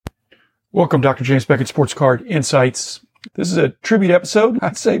Welcome, Dr. James Beckett, Sports Card Insights. This is a tribute episode,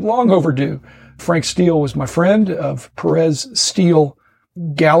 I'd say long overdue. Frank Steele was my friend of Perez Steele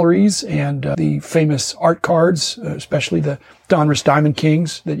Galleries and the famous art cards, especially the Donruss Diamond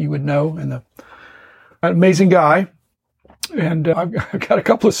Kings that you would know, and an amazing guy. And I've got a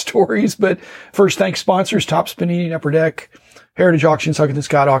couple of stories, but first, thanks sponsors, Topps Panini and Upper Deck, Heritage Auctions, Huggins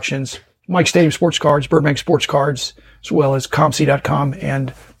Scott Auctions, Mike Stadium Sports Cards, Burbank Sports Cards, as well as ComC.com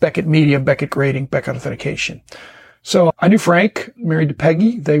and Beckett Media, Beckett Grading, Beckett Authentication. So I knew Frank, married to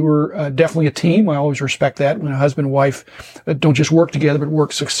Peggy. They were definitely a team. I always respect that when a husband and wife don't just work together, but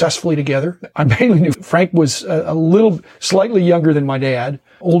work successfully together. I mainly knew Frank was slightly younger than my dad,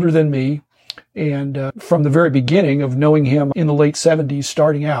 older than me. And from the very beginning of knowing him in the late 70s,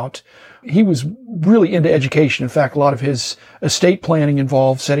 starting out, he was really into education. In fact, a lot of his estate planning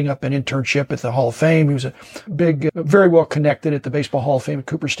involved setting up an internship at the Hall of Fame. He was a big, very well connected at the Baseball Hall of Fame at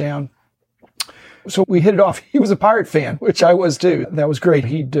Cooperstown. So we hit it off. He was a Pirate fan, which I was too. That was great.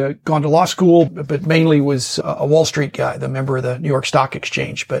 He'd gone to law school, but mainly was a Wall Street guy, the member of the New York Stock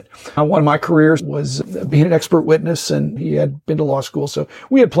Exchange. But one of my careers was being an expert witness, and he had been to law school. So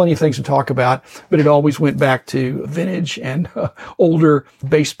we had plenty of things to talk about, but it always went back to vintage and older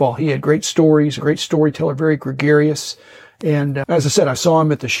baseball. He had great stories, a great storyteller, very gregarious. And as I said, I saw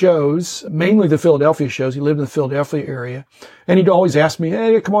him at the shows, mainly the Philadelphia shows. He lived in the Philadelphia area. And he'd always ask me,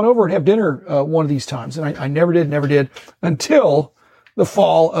 hey, come on over and have dinner one of these times. And I never did until the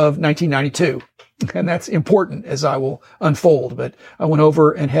fall of 1992. And that's important as I will unfold. But I went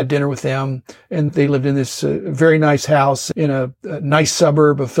over and had dinner with them. And they lived in this very nice house in a nice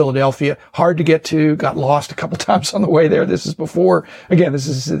suburb of Philadelphia. Hard to get to. Got lost a couple times on the way there. This is before, again, this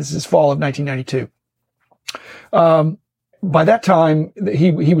is fall of 1992. By that time,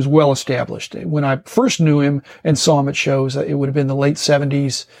 he was well established. When I first knew him and saw him at shows, it would have been the late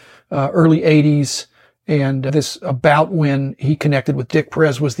 70s, early 80s. And this about when he connected with Dick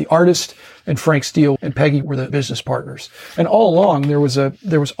Perez was the artist, and Frank Steele and Peggy were the business partners. And all along, there was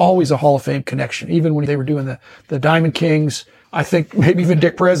always a Hall of Fame connection. Even when they were doing the Diamond Kings, I think maybe even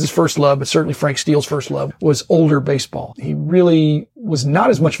Dick Perez's first love, but certainly Frank Steele's first love was older baseball. He really was not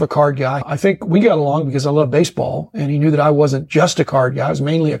as much of a card guy. I think we got along because I love baseball, and he knew that I wasn't just a card guy. I was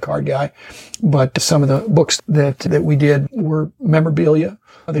mainly a card guy, but some of the books that we did were memorabilia.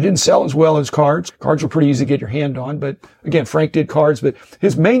 They didn't sell as well as cards. Cards were pretty easy to get your hand on, but again, Frank did cards, but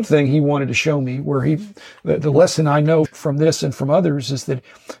his main thing he wanted to show me the lesson I know from this and from others is that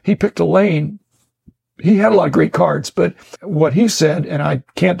he picked a lane. He had a lot of great cards, but what he said, and I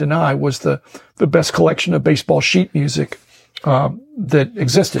can't deny, was the best collection of baseball sheet music that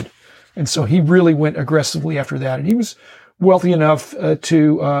existed. And so he really went aggressively after that. And he was wealthy enough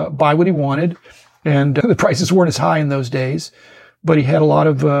to buy what he wanted, and the prices weren't as high in those days. But he had a lot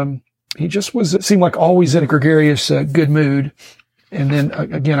of, he just seemed like always in a gregarious, good mood. And then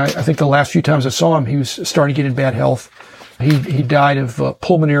again, I think the last few times I saw him, he was starting to get in bad health. He died of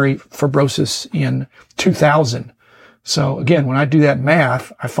pulmonary fibrosis in 2000. So again, when I do that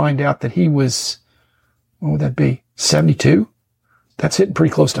math, I find out that he was, what would that be? 72? That's hitting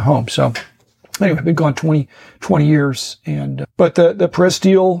pretty close to home. So anyway, I've been gone 20 years. But the Perez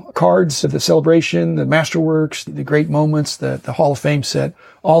Steele cards, the celebration, the masterworks, the great moments, the Hall of Fame set,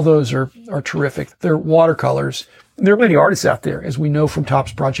 all those are terrific. They're watercolors. There are many artists out there, as we know from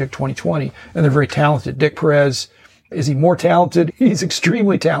Topps Project 2020, and they're very talented. Dick Perez, is he more talented? He's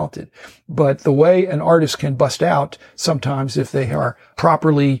extremely talented. But the way an artist can bust out sometimes if they are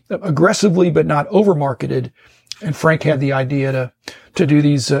properly, aggressively, but not over-marketed. And Frank had the idea to do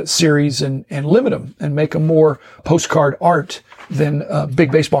these series and limit them and make them more postcard art than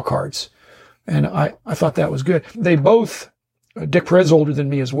big baseball cards. And I thought that was good. They both, Dick Perez older than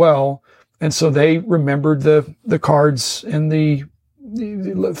me as well, and so they remembered the cards and the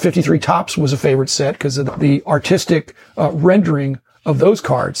 53 Topps was a favorite set because of the artistic rendering of those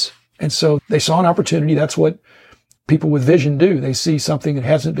cards. And so they saw an opportunity. That's what people with vision do. They see something that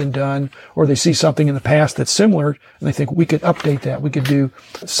hasn't been done, or they see something in the past that's similar, and they think we could update that. We could do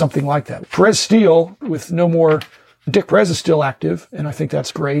something like that. Perez Steele, with no more, Dick Perez is still active, and I think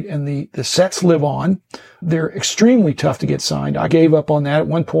that's great. And the sets live on. They're extremely tough to get signed. I gave up on that. At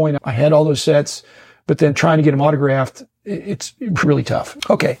one point, I had all those sets, but then trying to get them autographed, it's really tough.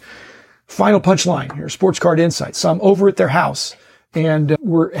 Okay. Final punchline here, Sports Card Insights. So I'm over at their house and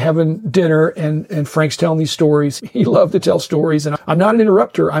we're having dinner and Frank's telling these stories. He loved to tell stories, and I'm not an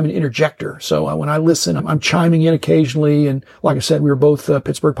interrupter. I'm an interjector. So when I listen, I'm chiming in occasionally. And like I said, we were both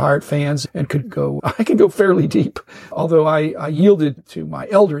Pittsburgh Pirate fans and I could go fairly deep, although I yielded to my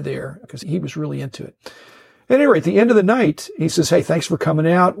elder there because he was really into it. At any rate, at the end of the night, he says, hey, thanks for coming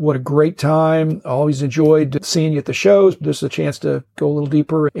out. What a great time. Always enjoyed seeing you at the shows. This is a chance to go a little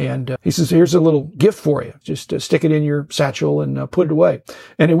deeper. And he says, here's a little gift for you. Just stick it in your satchel and put it away.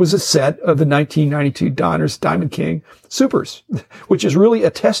 And it was a set of the 1992 Donruss Diamond King Supers, which is really a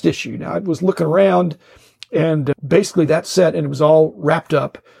test issue. Now, I was looking around and basically that set, and it was all wrapped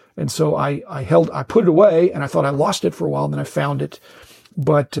up. And so I put it away, and I thought I lost it for a while, and then I found it.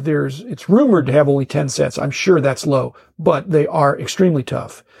 But it's rumored to have only 10 sets. I'm sure that's low, but they are extremely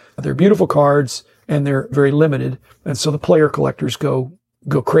tough. They're beautiful cards and they're very limited. And so the player collectors go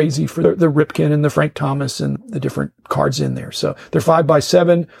crazy for the Ripken and the Frank Thomas and the different cards in there. So they're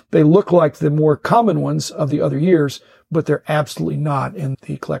 5x7. They look like the more common ones of the other years, but they're absolutely not in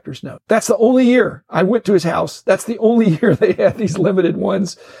the collector's note. That's the only year I went to his house. That's the only year they had these limited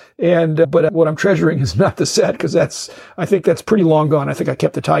ones. But what I'm treasuring is not the set, because I think that's pretty long gone. I think I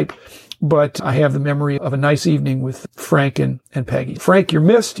kept the type, but I have the memory of a nice evening with Frank and Peggy. Frank, you're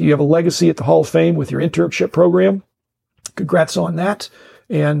missed. You have a legacy at the Hall of Fame with your internship program. Congrats on that.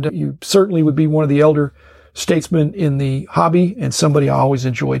 And you certainly would be one of the elder statesmen in the hobby, and somebody I always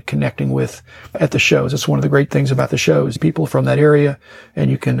enjoyed connecting with at the shows. It's one of the great things about the shows, people from that area,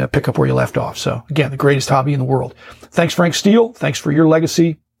 and you can pick up where you left off. So again, the greatest hobby in the world. Thanks, Frank Steele. Thanks for your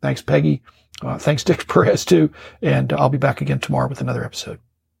legacy. Thanks, Peggy. Thanks, Dick Perez too. And I'll be back again tomorrow with another episode.